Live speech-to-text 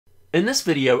In this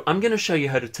video, I'm going to show you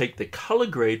how to take the color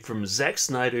grade from Zach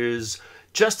Snyder's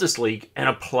Justice League and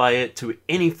apply it to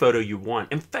any photo you want.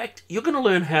 In fact, you're going to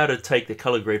learn how to take the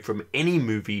color grade from any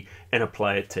movie and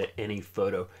apply it to any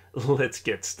photo. Let's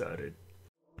get started.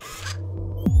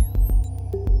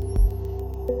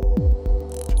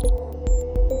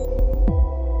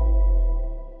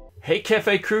 Hey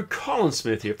Cafe crew, Colin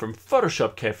Smith here from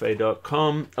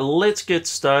photoshopCAFE.com. Let's get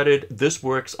started. This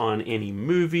works on any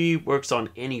movie, works on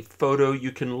any photo.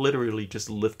 You can literally just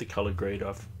lift the color grade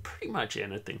off pretty much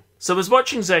anything. So I was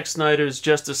watching Zach Snyder's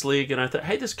Justice League and I thought,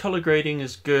 hey, this color grading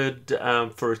is good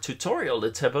for a tutorial.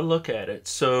 Let's have a look at it.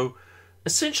 So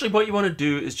essentially what you want to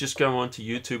do is just go onto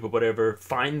YouTube or whatever,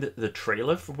 find the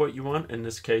trailer for what you want. In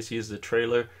this case, here's the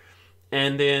trailer.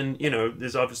 And then, you know,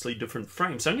 there's obviously different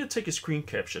frames. So I'm going to take a screen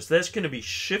capture. So that's going to be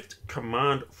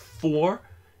Shift-Command-4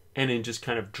 and then just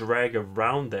kind of drag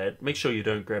around that. Make sure you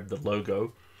don't grab the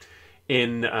logo.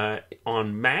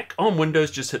 On Mac, on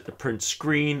Windows, just hit the print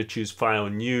screen to choose File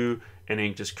New and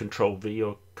then just Control-V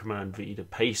or Command-V to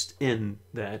paste in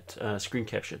that screen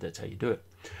capture. That's how you do it.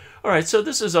 Alright, so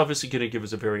this is obviously going to give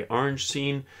us a very orange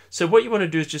scene. So what you want to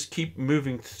do is just keep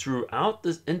moving throughout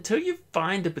this until you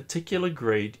find a particular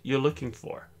grade you're looking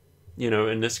for. You know,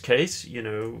 in this case, you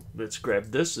know, let's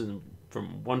grab this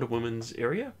from Wonder Woman's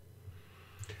area.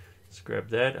 Let's grab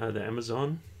that out of the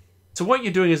Amazon. So what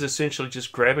you're doing is essentially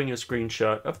just grabbing a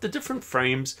screenshot of the different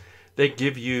frames that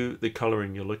give you the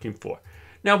coloring you're looking for.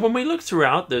 Now, when we look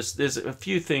throughout this, there's a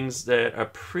few things that are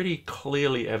pretty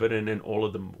clearly evident in all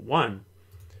of them. One,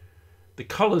 the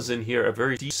colors in here are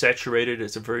very desaturated.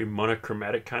 It's a very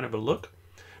monochromatic kind of a look.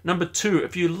 Number two,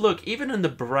 if you look, even in the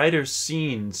brighter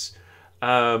scenes,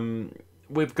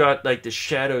 we've got like the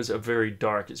shadows are very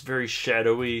dark. It's very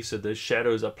shadowy, so the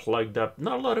shadows are plugged up.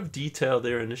 Not a lot of detail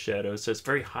there in the shadows, so it's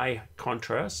very high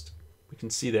contrast. We can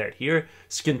see that here.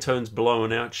 Skin tones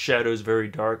blown out, shadows very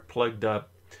dark, plugged up.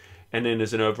 And then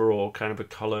there's an overall kind of a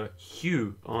color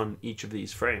hue on each of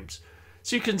these frames.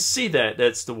 So you can see that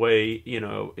that's the way, you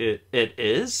know, it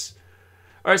is.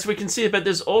 All right, so we can see it, but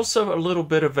there's also a little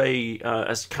bit of a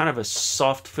kind of a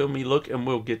soft filmy look, and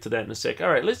we'll get to that in a sec. All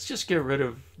right, let's just get rid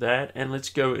of that and let's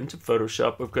go into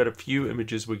Photoshop. We've got a few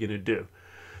images we're going to do.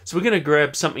 So we're going to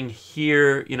grab something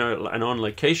here, you know, an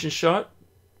on-location shot.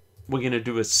 We're going to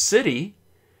do a city.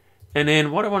 And then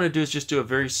what I want to do is just do a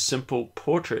very simple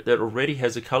portrait that already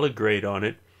has a color grade on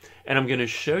it. And I'm going to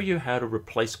show you how to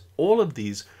replace all of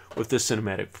these with the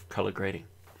cinematic color grading.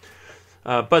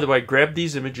 By the way, grab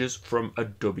these images from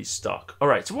Adobe Stock. All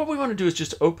right, so what we want to do is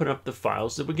just open up the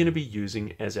files that we're going to be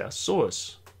using as our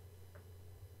source.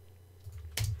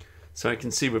 So I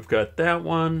can see we've got that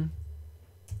one.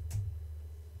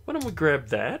 Why don't we grab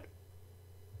that?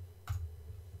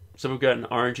 So we've got an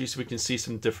orangey, so we can see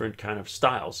some different kind of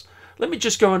styles. Let me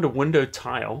just go into Window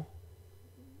Tile.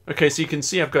 Okay, so you can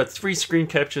see I've got 3 screen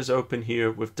captures open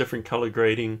here with different color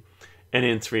grading and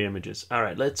then 3 images. All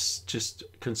right, let's just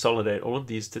consolidate all of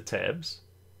these to tabs.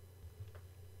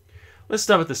 Let's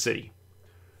start with the city.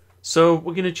 So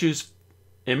we're going to choose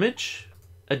Image,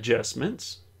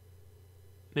 Adjustments,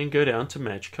 then go down to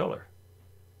Match Color.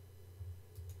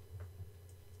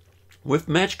 With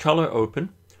Match Color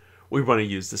open, we want to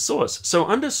use the source. So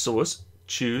under Source,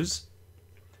 choose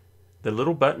the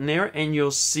little button there, and you'll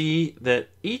see that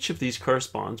each of these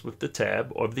corresponds with the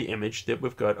tab of the image that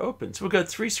we've got open. So we've got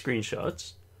 3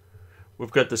 screenshots.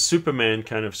 We've got the Superman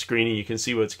kind of screening. You can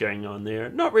see what's going on there.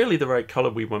 Not really the right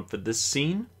color we want for this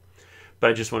scene,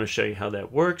 but I just want to show you how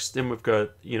that works. Then we've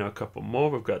got, you know, a couple more.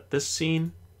 We've got this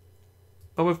scene.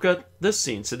 Oh, we've got this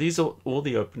scene. So these are all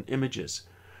the open images.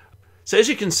 So as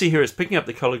you can see here, it's picking up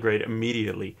the color grade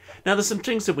immediately. Now there's some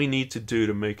things that we need to do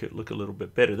to make it look a little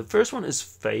bit better. The first one is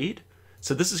fade.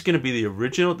 So this is going to be the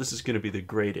original, this is going to be the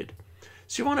graded.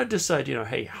 So you want to decide, you know,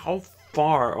 hey, how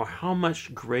far or how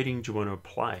much grading do you want to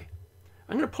apply?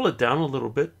 I'm going to pull it down a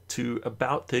little bit to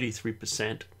about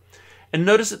 33%. And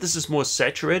notice that this is more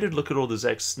saturated. Look at all the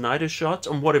Zack Snyder shots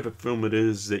on whatever film it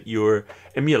is that you're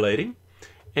emulating.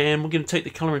 And we're going to take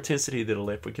the color intensity to the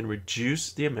left. We can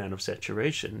reduce the amount of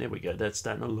saturation. There we go. That's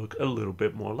starting to look a little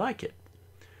bit more like it.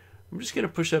 I'm just going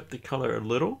to push up the color a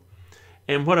little.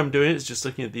 And what I'm doing is just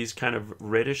looking at these kind of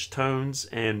reddish tones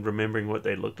and remembering what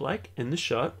they look like in the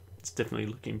shot. It's definitely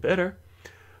looking better.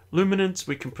 Luminance,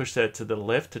 we can push that to the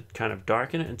left to kind of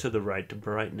darken it and to the right to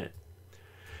brighten it.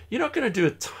 You're not going to do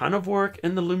a ton of work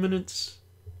in the luminance.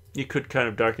 You could kind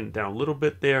of darken it down a little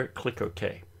bit there. Click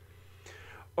OK.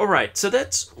 All right, so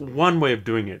that's one way of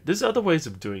doing it. There's other ways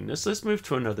of doing this. Let's move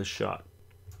to another shot.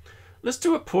 Let's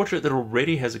do a portrait that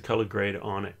already has a color grade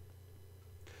on it.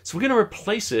 So we're going to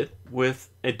replace it with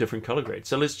a different color grade.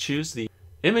 So let's choose the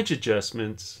image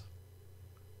adjustments,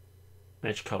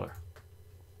 match color.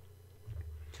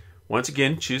 Once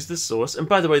again, choose the source. And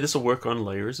by the way, this will work on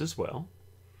layers as well.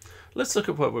 Let's look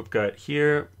at what we've got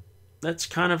here. That's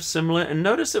kind of similar. And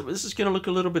notice that this is going to look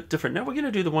a little bit different. Now we're going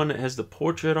to do the one that has the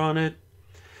portrait on it.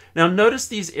 Now notice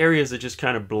these areas are just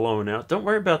kind of blown out. Don't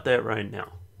worry about that right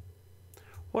now.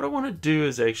 What I want to do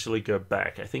is actually go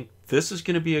back. I think this is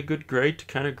going to be a good grade to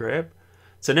kind of grab.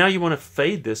 So now you want to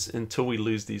fade this until we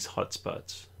lose these hot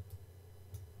spots.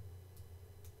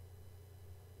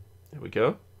 There we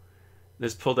go.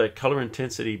 Let's pull that color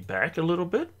intensity back a little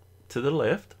bit to the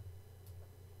left.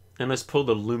 And let's pull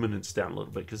the luminance down a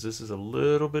little bit because this is a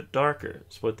little bit darker.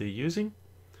 It's what they're using.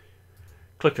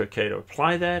 Click OK to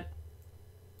apply that.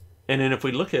 And then if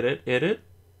we look at it, edit.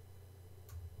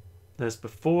 That's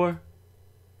before.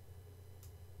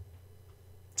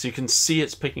 So you can see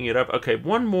it's picking it up. Okay,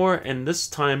 one more, and this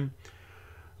time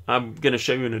I'm going to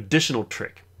show you an additional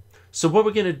trick. So what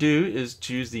we're going to do is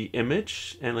choose the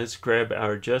image, and let's grab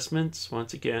our adjustments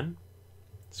once again.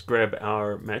 Let's grab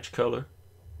our match color.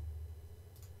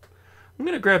 I'm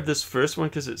going to grab this first one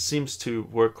because it seems to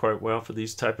work quite well for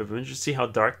these type of images. See how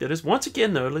dark that is? Once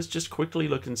again though, let's just quickly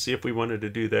look and see if we wanted to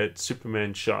do that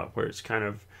Superman shot where it's kind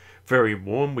of very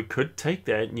warm. We could take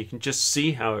that and you can just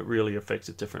see how it really affects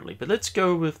it differently. But let's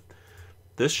go with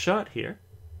this shot here.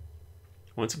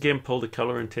 Once again, pull the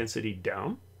color intensity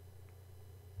down.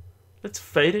 Let's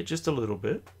fade it just a little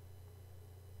bit.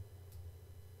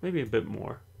 Maybe a bit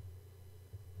more.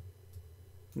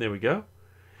 There we go.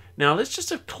 Now let's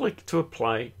just click to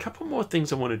apply a couple more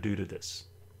things I want to do to this.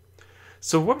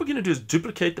 So what we're going to do is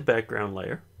duplicate the background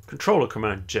layer. Control or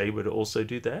Command J would also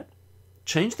do that.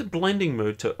 Change the blending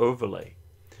mode to overlay.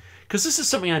 Because this is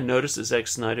something I noticed that Zach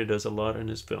Snyder does a lot in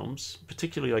his films,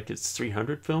 particularly like his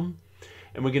 300 film.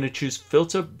 And we're going to choose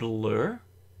Filter Blur.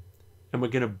 And we're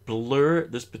going to blur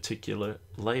this particular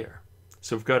layer.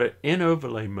 So we've got it in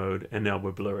overlay mode and now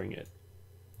we're blurring it.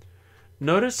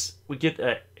 Notice we get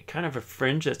a kind of a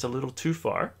fringe that's a little too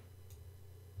far.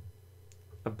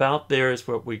 About there is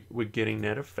what we're getting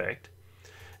that effect.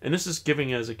 And this is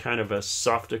giving us a kind of a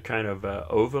softer kind of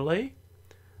overlay.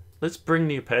 Let's bring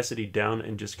the opacity down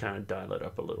and just kind of dial it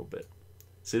up a little bit.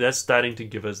 See, that's starting to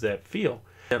give us that feel.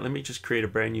 Let me just create a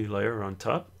brand new layer on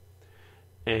top.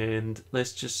 And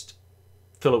let's just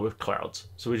fill it with clouds.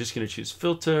 So we're just going to choose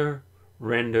Filter,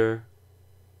 Render,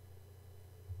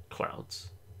 Clouds.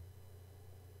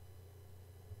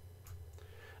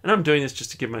 And I'm doing this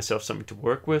just to give myself something to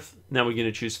work with. Now we're going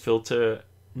to choose Filter,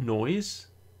 Noise,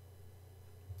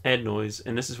 Add Noise,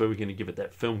 and this is where we're going to give it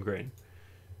that film grain.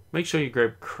 Make sure you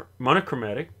grab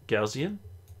Monochromatic, Gaussian, and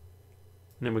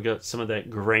then we got some of that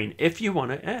grain if you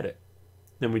want to add it.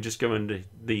 Then we just go into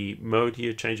the mode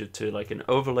here, change it to like an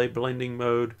overlay blending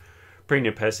mode, bring the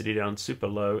opacity down super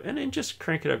low, and then just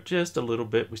crank it up just a little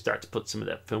bit. We start to put some of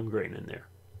that film grain in there.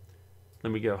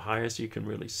 Let me go higher so you can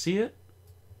really see it.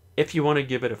 If you want to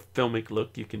give it a filmic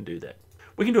look, you can do that.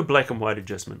 We can do a black and white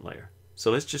adjustment layer. So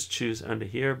let's just choose under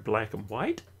here, black and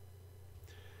white.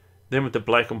 Then with the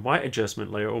black and white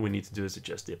adjustment layer, all we need to do is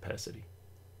adjust the opacity.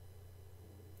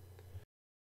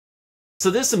 So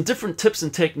there's some different tips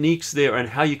and techniques there on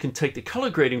how you can take the color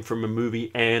grading from a movie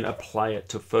and apply it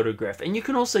to photograph. And you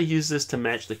can also use this to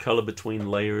match the color between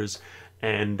layers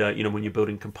and you know, when you're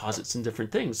building composites and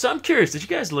different things. So I'm curious, did you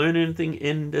guys learn anything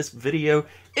in this video?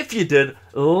 If you did,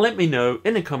 let me know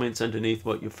in the comments underneath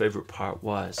what your favorite part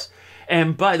was.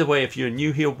 And by the way, if you're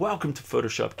new here, welcome to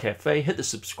Photoshop Cafe. Hit the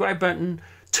subscribe button,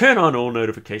 turn on all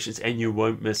notifications, and you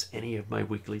won't miss any of my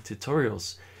weekly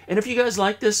tutorials. And if you guys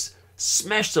like this,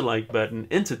 smash the like button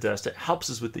into dust. It helps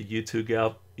us with the YouTube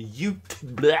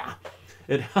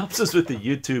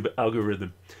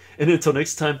algorithm. And until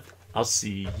next time, I'll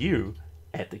see you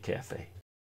at the cafe.